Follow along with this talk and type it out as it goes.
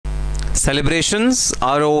Celebrations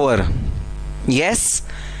are over. Yes,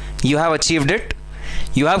 you have achieved it.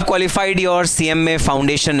 You have qualified your CMA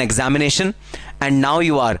Foundation examination and now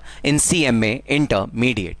you are in CMA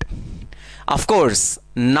Intermediate. Of course,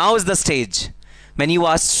 now is the stage when you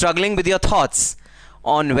are struggling with your thoughts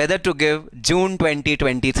on whether to give June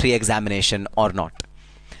 2023 examination or not.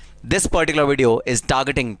 This particular video is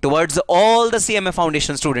targeting towards all the CMA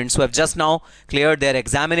Foundation students who have just now cleared their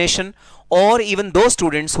examination, or even those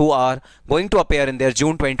students who are going to appear in their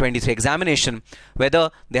June 2023 examination,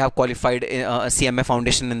 whether they have qualified CMA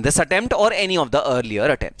Foundation in this attempt or any of the earlier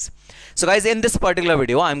attempts. So guys, in this particular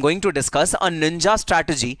video, I'm going to discuss a ninja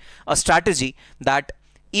strategy, a strategy that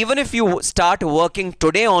even if you start working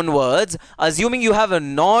today onwards, assuming you have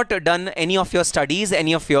not done any of your studies,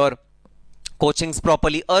 any of your coachings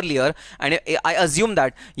properly earlier, and I assume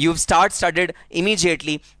that you've studied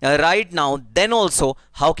immediately right now, then also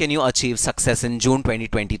how can you achieve success in June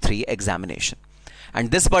 2023 examination?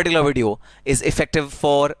 And this particular video is effective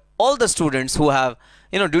for all the students who have,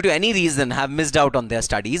 due to any reason have missed out on their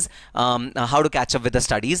studies, how to catch up with the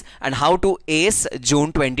studies and how to ace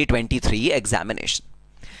June 2023 examination.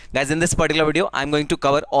 Guys, in this particular video, I'm going to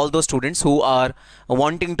cover all those students who are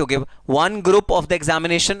wanting to give one group of the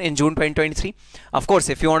examination in June 2023. Of course,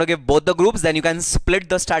 if you want to give both the groups, then you can split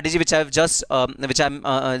the strategy which I'm just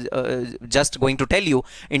going to tell you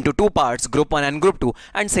into two parts, group 1 and group 2,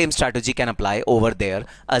 and same strategy can apply over there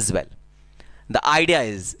as well. The idea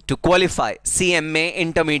is to qualify CMA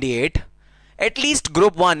Intermediate, at least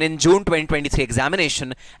group 1 in June 2023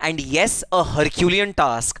 examination, and yes, a Herculean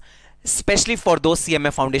task, especially for those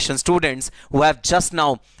CMA Foundation students who have just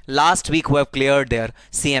now, last week, who have cleared their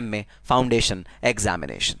CMA Foundation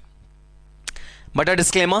examination. But a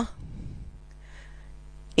disclaimer,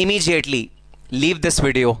 immediately leave this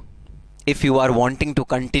video if you are wanting to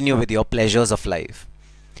continue with your pleasures of life.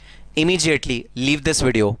 Immediately leave this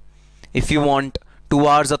video if you want 2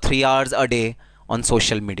 hours or 3 hours a day on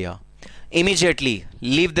social media. Immediately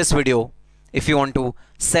leave this video if you want to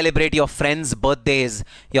celebrate your friends' birthdays,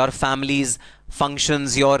 your family's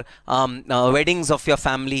functions, your weddings of your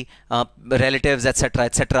family, relatives, etc.,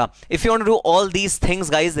 etc. If you want to do all these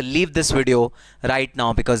things, guys, leave this video right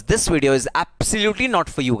now, because this video is absolutely not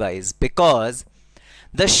for you guys, because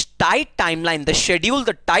the tight timeline,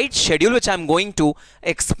 the tight schedule which I'm going to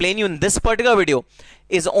explain you in this particular video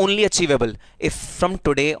is only achievable if from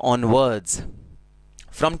today onwards,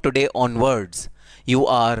 you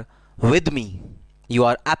are with me. You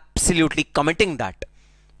are absolutely committing that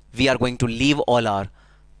we are going to leave all our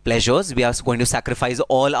pleasures, we are going to sacrifice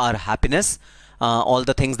all our happiness, all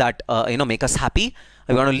the things that make us happy.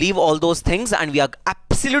 We want to leave all those things, and we are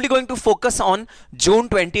absolutely going to focus on June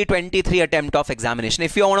 2023 attempt of examination.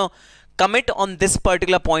 If you want to commit on this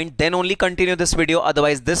particular point, then only continue this video.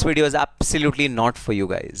 Otherwise, this video is absolutely not for you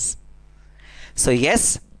guys. So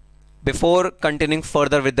yes, before continuing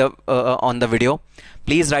further with the on the video,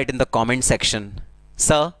 please write in the comment section,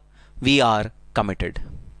 sir, we are committed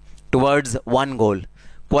towards one goal,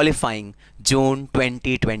 qualifying June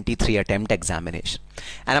 2023 attempt examination.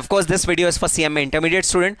 And of course, this video is for CMA Intermediate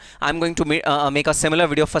student. I'm going to make a similar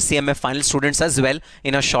video for CMA Final students as well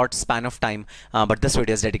in a short span of time. But this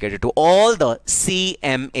video is dedicated to all the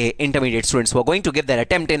CMA Intermediate students who are going to give their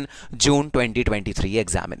attempt in June 2023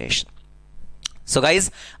 examination. So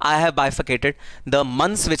guys, I have bifurcated the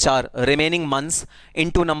months which are remaining months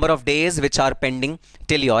into number of days which are pending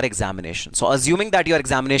till your examination. So assuming that your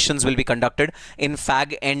examinations will be conducted in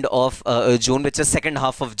fag end of June, which is second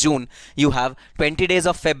half of June, you have 20 days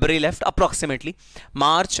of February left approximately,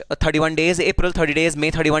 March 31 days, April 30 days,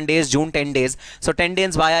 May 31 days, June 10 days. So 10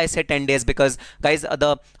 days, why I say 10 days? Because guys,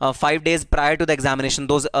 the 5 days prior to the examination,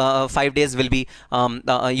 those 5 days will be,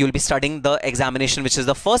 you'll be studying the examination, which is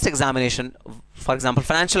the first examination. For example,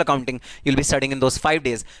 financial accounting, you'll be studying in those 5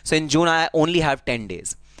 days. So in June, I only have 10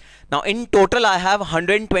 days. Now in total, I have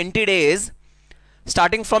 120 days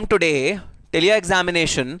starting from today till your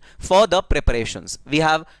examination for the preparations. We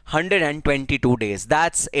have 122 days.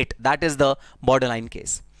 That's it. That is the borderline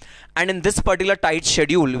case. And in this particular tight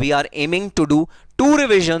schedule, we are aiming to do 2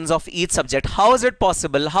 revisions of each subject. How is it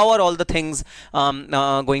possible? How are all the things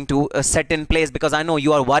going to set in place? Because I know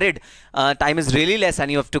you are worried. Time is really less and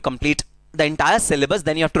you have to complete the entire syllabus,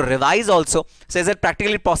 then you have to revise also. So is it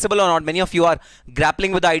practically possible or not? Many of you are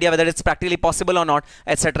grappling with the idea whether it's practically possible or not,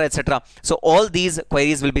 etc., etc. So all these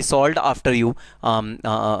queries will be solved after you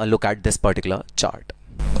look at this particular chart.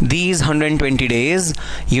 These 120 days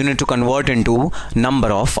you need to convert into number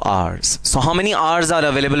of hours. So how many hours are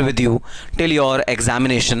available with you till your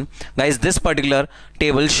examination? Guys, this particular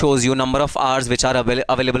table shows you number of hours which are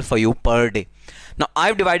available for you per day. Now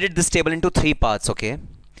I've divided this table into 3 parts, okay?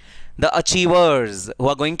 The achievers who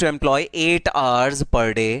are going to employ 8 hours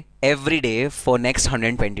per day every day for next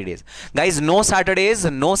 120 days. Guys, no Saturdays,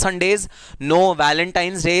 no Sundays, no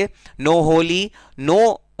Valentine's Day, no Holi,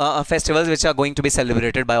 no festivals which are going to be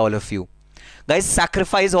celebrated by all of you. Guys,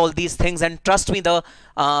 sacrifice all these things and trust me, the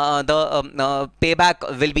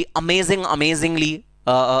payback will be amazingly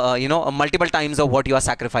multiple times of what you are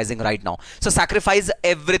sacrificing right now. So sacrifice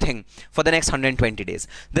everything for the next 120 days.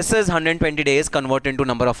 This is 120 days convert into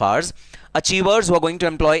number of hours. Achievers who are going to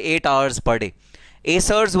employ 8 hours per day.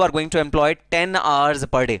 Acers who are going to employ 10 hours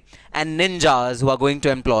per day. And ninjas who are going to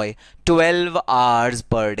employ 12 hours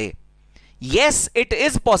per day. Yes, it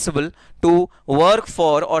is possible to work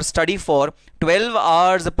for or study for 12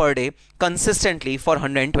 hours per day consistently for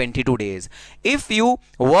 122 days. If you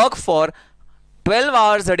work for 12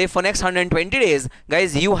 hours a day for next 120 days,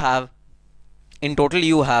 guys, you have, in total,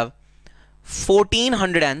 you have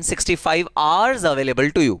 1465 hours available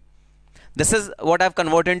to you. This is what I've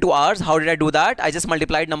converted into hours. How did I do that? I just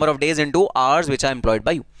multiplied number of days into hours which are employed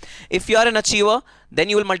by you. If you are an achiever, then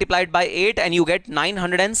you will multiply it by 8 and you get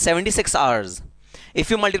 976 hours. If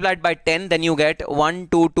you multiply it by 10, then you get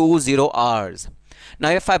 1220 hours.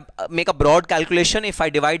 Now, if I make a broad calculation, if I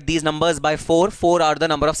divide these numbers by 4, 4 are the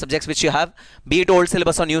number of subjects which you have, be it old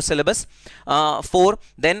syllabus or new syllabus, 4,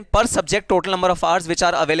 then per subject total number of hours which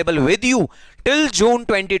are available with you till June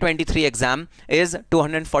 2023 exam is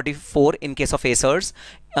 244 in case of acers,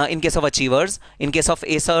 in case of achievers, in case of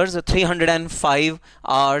acers 305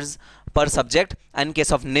 hours per subject, and in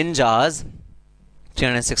case of ninjas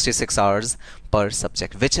 366 hours per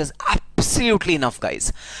subject, which is absolutely enough,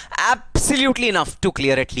 guys. Absolutely enough to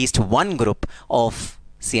clear at least one group of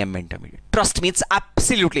CMA Intermediate. Trust me, it's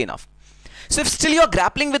absolutely enough. So if still you are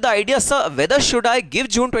grappling with the idea, sir, whether should I give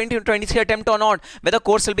June 2023 attempt or not, whether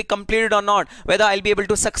course will be completed or not, whether I'll be able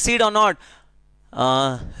to succeed or not,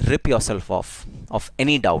 rip yourself off of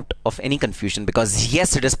any doubt, of any confusion, because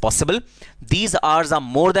yes, it is possible. These hours are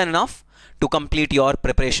more than enough to complete your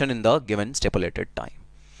preparation in the given stipulated time.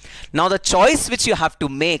 Now the choice which you have to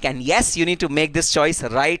make, and yes, you need to make this choice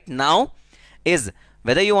right now, is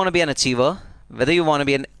whether you want to be an achiever, whether you want to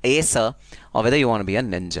be an acer, or whether you want to be a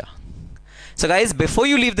ninja. So guys, before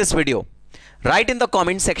you leave this video, write in the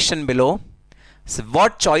comment section below, so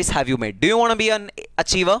what choice have you made? Do you want to be an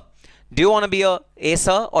achiever? Do you want to be a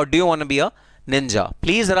acer, or do you want to be a ninja?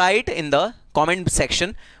 Please write in the comment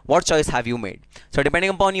section what choice have you made. So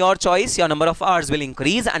depending upon your choice, your number of hours will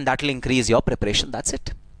increase, and that will increase your preparation. That's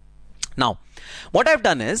it. Now, what I've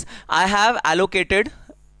done is I have allocated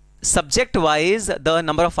subject wise the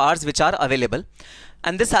number of hours which are available,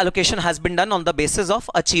 and this allocation has been done on the basis of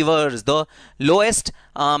achievers, the lowest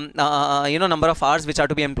number of hours which are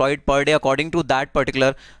to be employed per day. According to that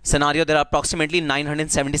particular scenario, there are approximately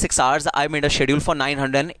 976 hours. I made a schedule for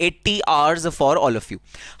 980 hours for all of you.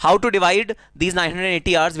 How to divide these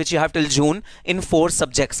 980 hours which you have till June in 4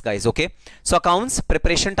 subjects, guys? Okay, so accounts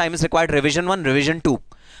preparation time is required, revision 1, revision 2.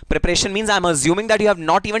 Preparation means I'm assuming that you have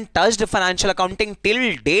not even touched financial accounting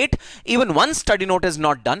till date. Even one study note is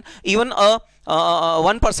not done. Even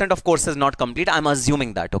 1% of course is not complete. I'm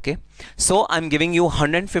assuming that, okay? So I'm giving you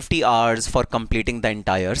 150 hours for completing the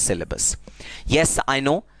entire syllabus. Yes, I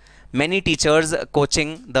know many teachers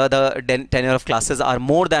coaching the tenure of classes are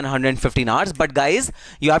more than 115 hours, but guys,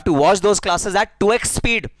 you have to watch those classes at 2x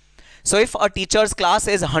speed. So if a teacher's class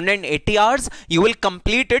is 180 hours, you will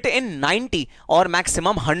complete it in 90 or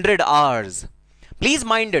maximum 100 hours. Please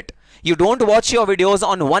mind it. You don't watch your videos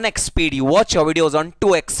on 1x speed, you watch your videos on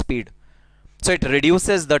 2x speed. So it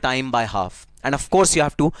reduces the time by half. And of course you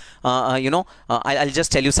have to, I'll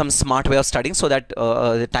just tell you some smart way of studying so that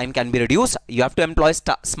the time can be reduced. You have to employ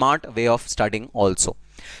smart way of studying also.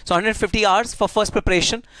 So 150 hours for first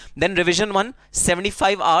preparation, then revision 1,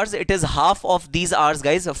 75 hours. It is half of these hours,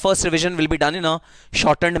 guys. First revision will be done in a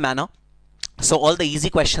shortened manner. So all the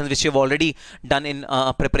easy questions which you've already done in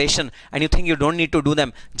preparation and you think you don't need to do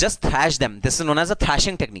them, just thrash them. This is known as a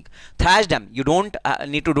thrashing technique. Thrash them. You don't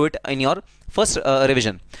need to do it in your first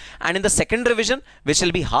revision. And in the second revision, which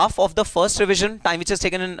will be half of the first revision time which is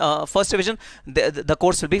taken in first revision, the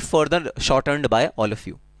course will be further shortened by all of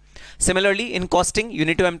you. Similarly, in costing, you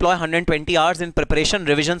need to employ 120 hours in preparation,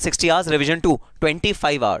 revision 60 hours, revision 2,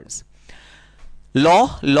 25 hours.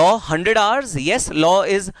 Law 100 hours. Yes, law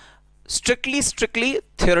is strictly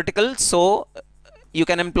theoretical, so you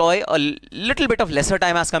can employ a little bit of lesser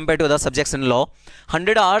time as compared to other subjects in law.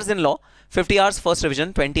 100 hours in law, 50 hours first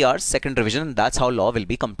revision, 20 hours second revision. That's how law will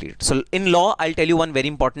be completed. So in law, I'll tell you one very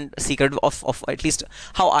important secret of at least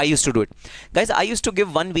how I used to do it. Guys, I used to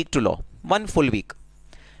give 1 week to law, 1 full week.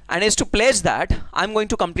 and is to pledge that I'm going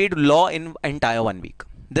to complete law in entire 1 week.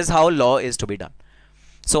 This is how law is to be done.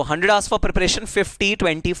 So 100 hours for preparation, 50,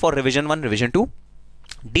 20 for revision 1, revision 2.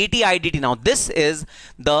 DT, IDT. Now this is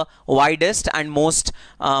the widest and most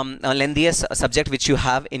lengthiest subject which you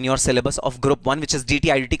have in your syllabus of group 1, which is DT,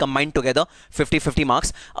 IDT combined together, 50-50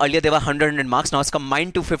 marks. Earlier they were 100 marks, now it's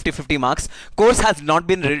combined to 50-50 marks. Course has not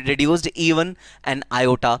been reduced even an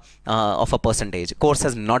iota of a percentage. Course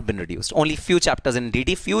has not been reduced. Only few chapters in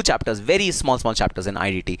DT, few chapters, very small chapters in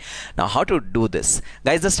IDT. Now how to do this?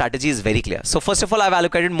 Guys, the strategy is very clear. So first of all, I've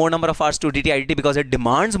allocated more number of hours to DT, IDT because it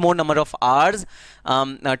demands more number of hours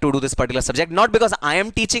to do this particular subject, not because I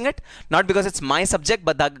am teaching it, not because it's my subject,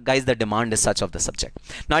 but guys, the demand is such of the subject.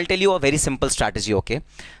 Now I'll tell you a very simple strategy. Okay,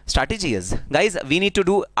 strategy is, guys, we need to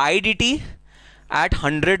do IDT at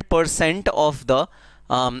 100% of the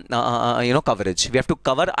coverage. We have to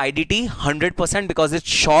cover IDT 100% because it's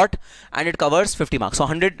short and it covers 50 marks. So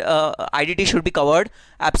 100 IDT should be covered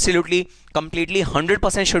absolutely, completely.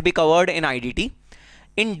 100% should be covered in IDT.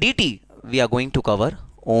 In DT, we are going to cover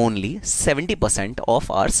only 70%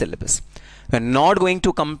 of our syllabus. We are not going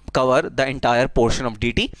to cover the entire portion of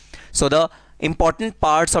DT. So the important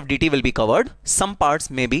parts of DT will be covered. Some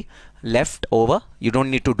parts may be left over. You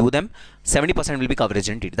don't need to do them. 70% will be coverage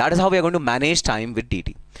in DT. That is how we are going to manage time with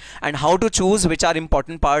DT. And how to choose which are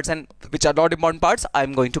important parts and which are not important parts, I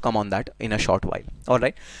am going to come on that in a short while.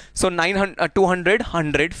 Alright. So 200,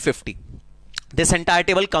 150. This entire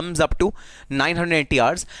table comes up to 980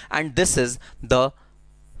 hours, and this is the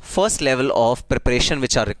first level of preparation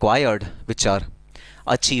which are required, which are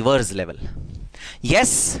achievers level.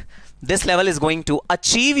 Yes, this level is going to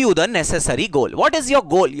achieve you the necessary goal. What is your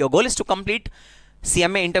goal? Your goal is to complete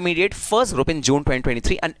CMA Intermediate first group in June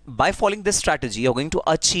 2023, and by following this strategy, you're going to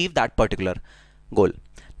achieve that particular goal.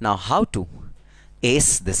 Now, how to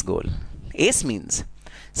ace this goal? Ace means,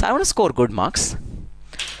 so I want to score good marks.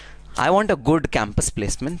 I want a good campus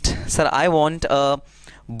placement. Sir, I want a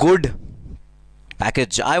good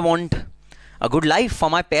package. I want a good life for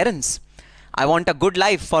my parents. I want a good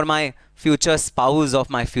life for my future spouse of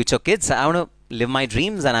my future kids. I want to live my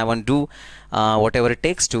dreams, and I want to do whatever it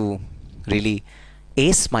takes to really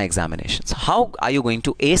ace my examinations. How are you going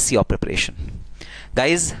to ace your preparation?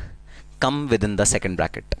 Guys, come within the second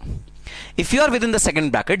bracket. If you are within the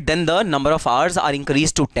second bracket, then the number of hours are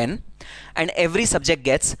increased to 10, and every subject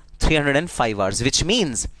gets 305 hours, which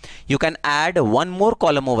means you can add one more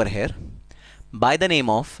column over here by the name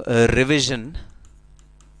of revision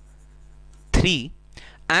 3,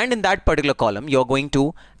 and in that particular column you're going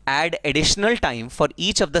to add additional time for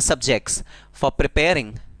each of the subjects for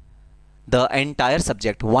preparing the entire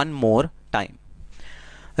subject one more time.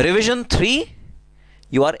 Revision 3,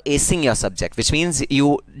 you are acing your subject, which means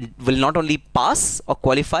you will not only pass or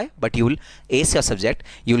qualify, but you will ace your subject.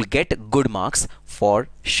 You will get good marks for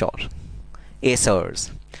sure.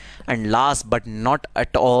 Acers. And last but not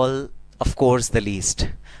at all, of course, the least,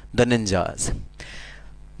 the ninjas.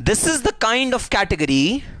 This is the kind of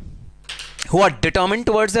category who are determined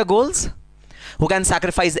towards their goals, who can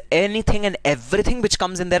sacrifice anything and everything which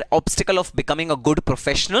comes in their obstacle of becoming a good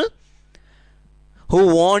professional,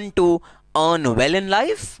 who want to earn well in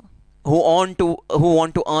life, who want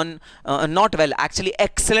to earn not well, actually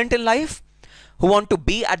excellent in life, who want to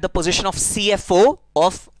be at the position of CFO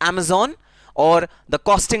of Amazon or the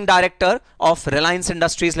costing director of Reliance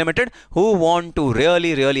Industries Limited, who want to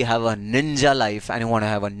really have a ninja life and who want to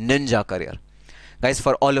have a ninja career. Guys,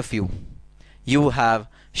 for all of you, you have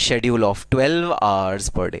schedule of 12 hours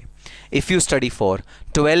per day. If you study for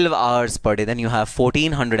 12 hours per day, then you have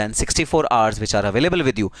 1464 hours which are available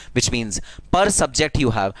with you, which means per subject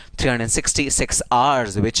you have 366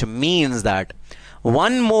 hours, which means that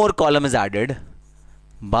one more column is added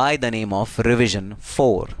by the name of revision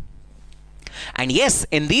 4. And yes,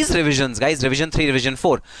 in these revisions, guys, revision 3, revision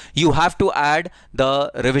 4, you have to add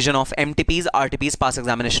the revision of MTPs, RTPs, past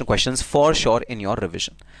examination questions for sure in your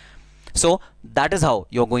revision. So that is how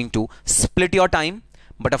you're going to split your time.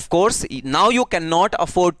 But of course, now you cannot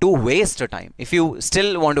afford to waste your time. If you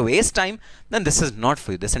still want to waste time, then this is not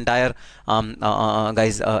for you. This entire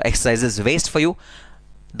exercise is waste for you.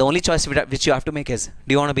 The only choice which you have to make is,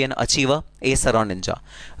 do you want to be an achiever, acer or ninja?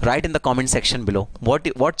 Write in the comment section below,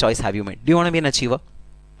 what choice have you made? Do you want to be an achiever,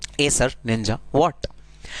 acer, ninja, what?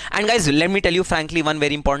 And guys, let me tell you frankly one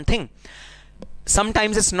very important thing.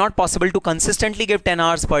 Sometimes it's not possible to consistently give 10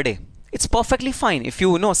 hours per day. It's perfectly fine if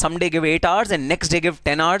you know someday give 8 hours and next day give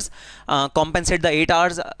 10 hours, compensate the 8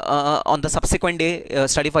 hours on the subsequent day,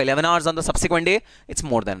 study for 11 hours on the subsequent day. It's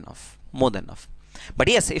more than enough, more than enough. But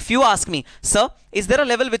yes, if you ask me, sir, is there a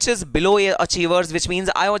level which is below achievers, which means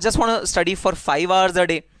I just want to study for 5 hours a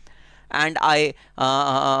day? and I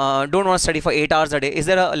don't want to study for 8 hours a day, is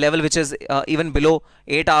there a level which is even below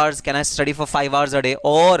 8 hours? Can I study for 5 hours a day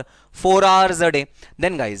or 4 hours a day?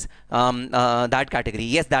 Then guys, that category,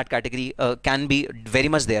 yes, that category can be very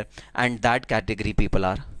much there, and that category people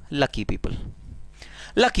are lucky people.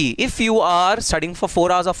 Lucky. If you are studying for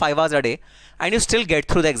 4 hours or 5 hours a day and you still get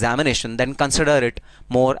through the examination, then consider it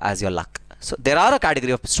more as your luck. So there are a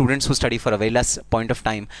category of students who study for a very less point of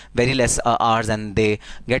time, very less hours, and they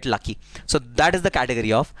get lucky. So that is the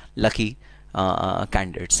category of lucky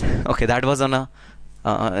candidates. Okay, that was on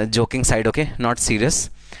a joking side, okay, not serious.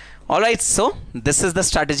 Alright, so this is the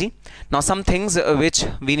strategy. Now some things which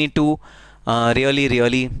we need to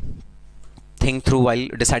really think through while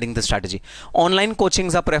deciding the strategy. Online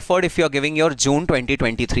coachings are preferred if you are giving your June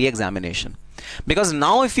 2023 examination, because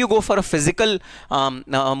now if you go for a physical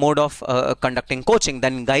mode of conducting coaching,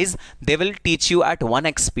 then guys, they will teach you at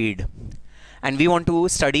 1x speed, and we want to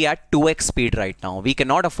study at 2x speed right now. We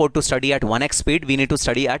cannot afford to study at 1x speed. We need to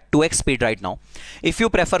study at 2x speed right now. If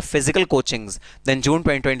you prefer physical coachings, then June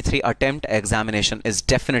 2023 attempt examination is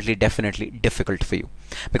definitely difficult for you,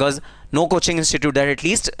 because no coaching institute that at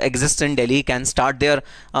least exists in Delhi can start their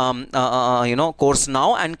course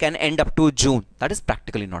now and can end up to June. That is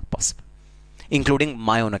practically not possible, including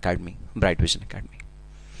my own academy, Bright Vision Academy.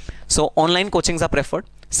 So online coachings are preferred.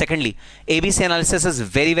 Secondly, ABC analysis is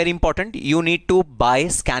very important. You need to buy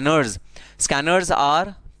scanners. Scanners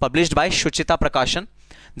are published by Shuchita Prakashan.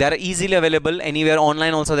 They are easily available anywhere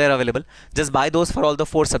online, also they are available. Just buy those for all the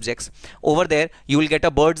 4 subjects. Over there you will get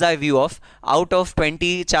a bird's eye view of out of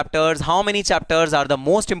 20 chapters, how many chapters are the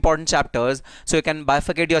most important chapters, so you can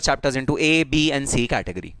bifurcate your chapters into A, B and C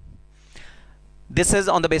category. This is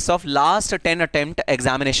on the basis of last 10 attempt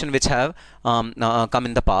examination which have come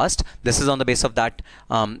in the past. This is on the basis of that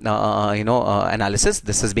analysis.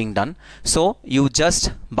 This is being done. So you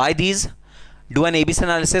just buy these, do an ABC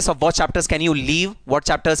analysis of what chapters can you leave, what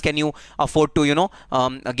chapters can you afford to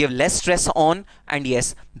give less stress on, and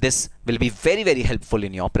yes, this will be very helpful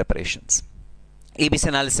in your preparations. ABC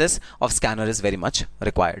analysis of scanner is very much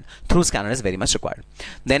required. Through scanner is very much required.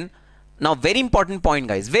 Then now very important point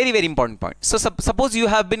guys, very important point. So suppose you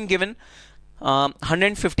have been given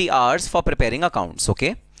 150 hours for preparing accounts,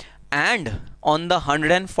 okay, and on the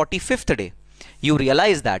 145th day you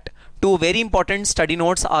realize that 2 very important study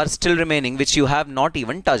notes are still remaining which you have not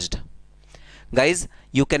even touched. Guys,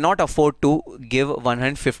 you cannot afford to give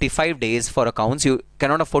 155 days for accounts. You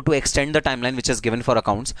cannot afford to extend the timeline which is given for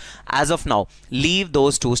accounts. As of now, leave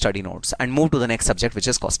those 2 study notes and move to the next subject, which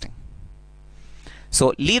is costing.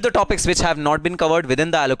 So leave the topics which have not been covered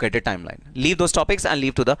within the allocated timeline. Leave those topics and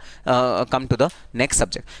leave to the come to the next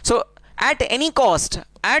subject. So at any cost,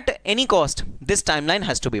 this timeline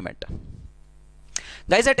has to be met.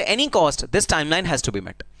 Guys, at any cost, this timeline has to be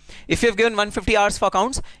met. If you have given 150 hours for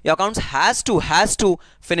accounts, your accounts has to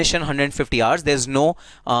finish in 150 hours. There's no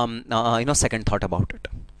second thought about it.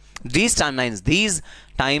 These timelines, these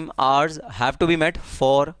time hours have to be met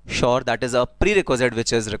for sure. That is a prerequisite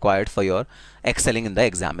which is required for your excelling in the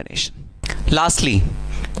examination. Lastly,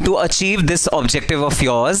 to achieve this objective of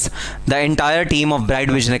yours, the entire team of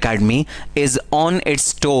Bright Vision Academy is on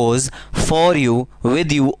its toes for you,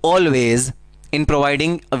 with you always, in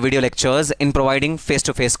providing video lectures, in providing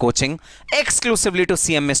face-to-face coaching exclusively to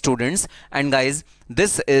CMA students. And guys,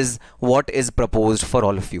 this is what is proposed for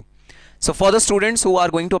all of you. So for the students who are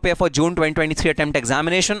going to appear for June 2023 attempt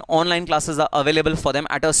examination, online classes are available for them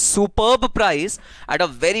at a superb price, at a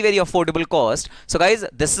very affordable cost. So guys,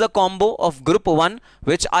 this is a combo of group 1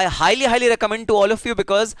 which I highly recommend to all of you,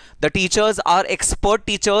 because the teachers are expert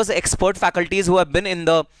teachers, expert faculties who have been in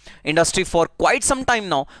the industry for quite some time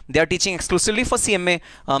now. They are teaching exclusively for CMA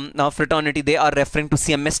fraternity. They are referring to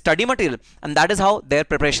CMA study material, and that is how their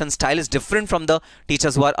preparation style is different from the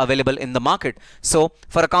teachers who are available in the market. So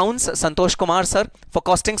for accounts, Santosh Kumar sir; for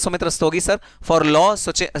costing, Sumit Rastogi sir; for law,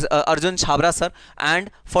 Arjun Chhabra sir; and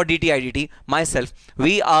for DTIDT, myself.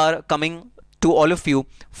 We are coming to all of you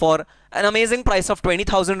for an amazing price of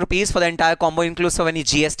 20,000 rupees for the entire combo, inclusive of any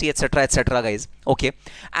GST, etc, guys. Okay,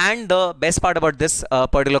 and the best part about this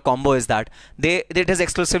particular combo is that it is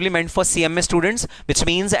exclusively meant for CMA students, which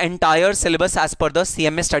means entire syllabus as per the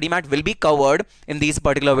CMA study mat will be covered in these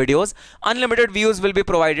particular videos. Unlimited views will be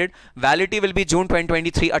provided. Validity will be June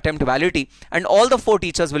 2023 attempt validity, and all the 4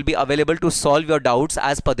 teachers will be available to solve your doubts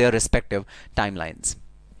as per their respective timelines.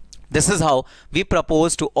 This is how we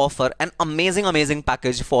propose to offer an amazing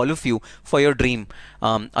package for all of you, for your dream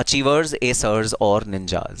achievers, acers or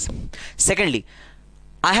ninjas. Secondly,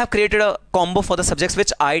 I have created a combo for the subjects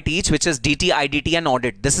which I teach, which is DT, IDT and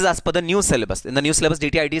Audit. This is as per the new syllabus. In the new syllabus,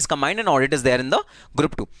 DT, IDT is combined and Audit is there in the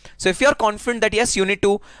group 2. So if you are confident that yes, you need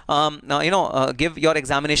to give your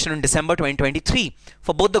examination in December 2023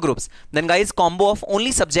 for both the groups, then guys, combo of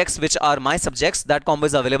only subjects which are my subjects, that combo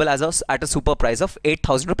is available as at a super price of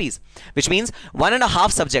 8,000 rupees, which means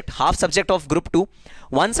half subject of group 2,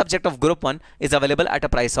 one subject of group 1 is available at a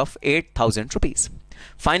price of 8,000 rupees.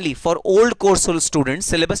 Finally, for old course students,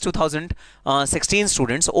 syllabus 2016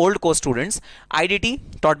 students, old course students, IDT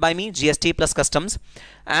taught by me, GST plus customs,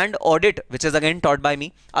 and Audit, which is again taught by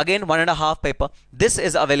me, again 1.5 paper. This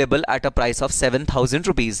is available at a price of 7,000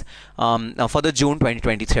 rupees for the June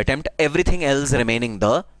 2023 attempt. Everything else remaining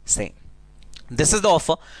the same. This is the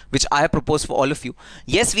offer which I have proposed for all of you.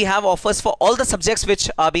 Yes, we have offers for all the subjects which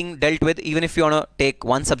are being dealt with, even if you want to take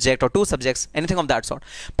one subject or two subjects, anything of that sort.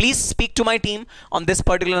 Please speak to my team on this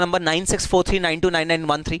particular number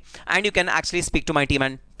 9643929913, and you can actually speak to my team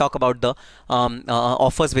and talk about the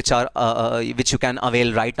offers which are which you can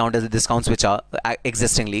avail right now, the discounts which are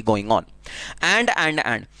existingly going on. And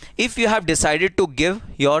if you have decided to give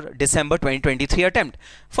your December 2023 attempt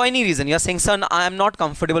for any reason, you are saying, son, I am not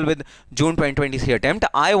comfortable with June 2023 attempt,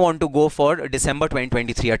 I want to go for December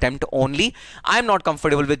 2023 attempt only, I am not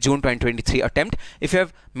comfortable with June 2023 attempt. If you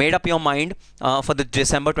have made up your mind for the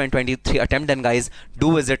December 2023 attempt, then guys,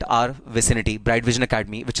 do visit our vicinity, Bright Vision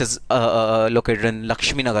Academy, which is located in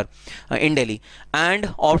Lakshmi Nagar in Delhi,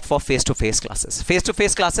 and opt for face-to-face classes.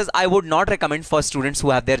 Face-to-face classes I would not recommend for students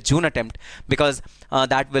who have their June attempt, because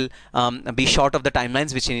that will be short of the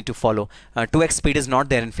timelines which you need to follow. 2x speed is not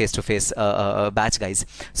there in face-to-face batch, guys.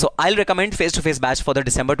 So I'll recommend face-to-face batch for the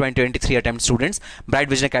December 2023 attempt students. Bright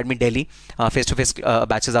Vision Academy Delhi face-to-face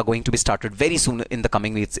batches are going to be started very soon in the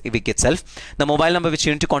coming week itself. The mobile number which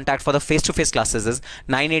you need to contact for the face-to-face classes is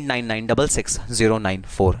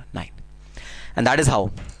 9899660949. And that is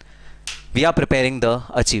how we are preparing the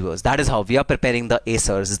achievers. That is how we are preparing the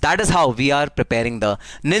acers. That is how we are preparing the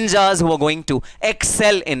ninjas who are going to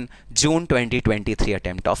excel in June 2023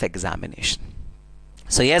 attempt of examination.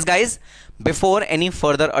 So yes, guys, before any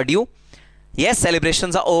further ado, yes,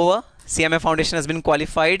 celebrations are over. CMA Foundation has been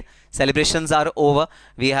qualified. Celebrations are over.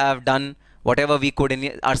 We have done whatever we could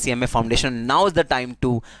in our CMA Foundation. Now is the time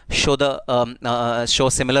to show the show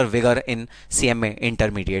similar vigor in CMA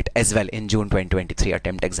Intermediate as well in June 2023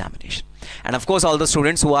 attempt examination. And of course, all the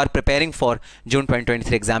students who are preparing for June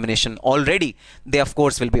 2023 examination already, they of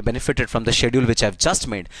course will be benefited from the schedule which I've just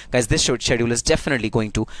made. Guys, this schedule is definitely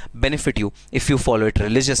going to benefit you if you follow it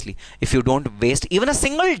religiously, if you don't waste even a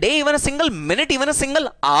single day, even a single minute, even a single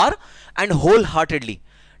hour, and wholeheartedly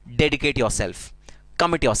dedicate yourself,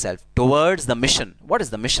 commit yourself towards the mission. What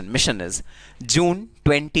is the mission? Mission is June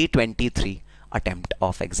 2023 attempt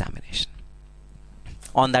of examination.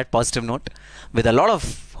 On that positive note, with a lot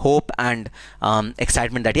of hope and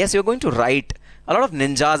excitement that yes, you're going to write, a lot of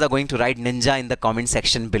ninjas are going to write ninja in the comment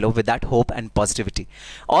section below. With that hope and positivity,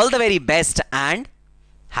 all the very best and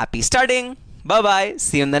happy studying. Bye bye.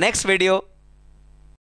 See you in the next video.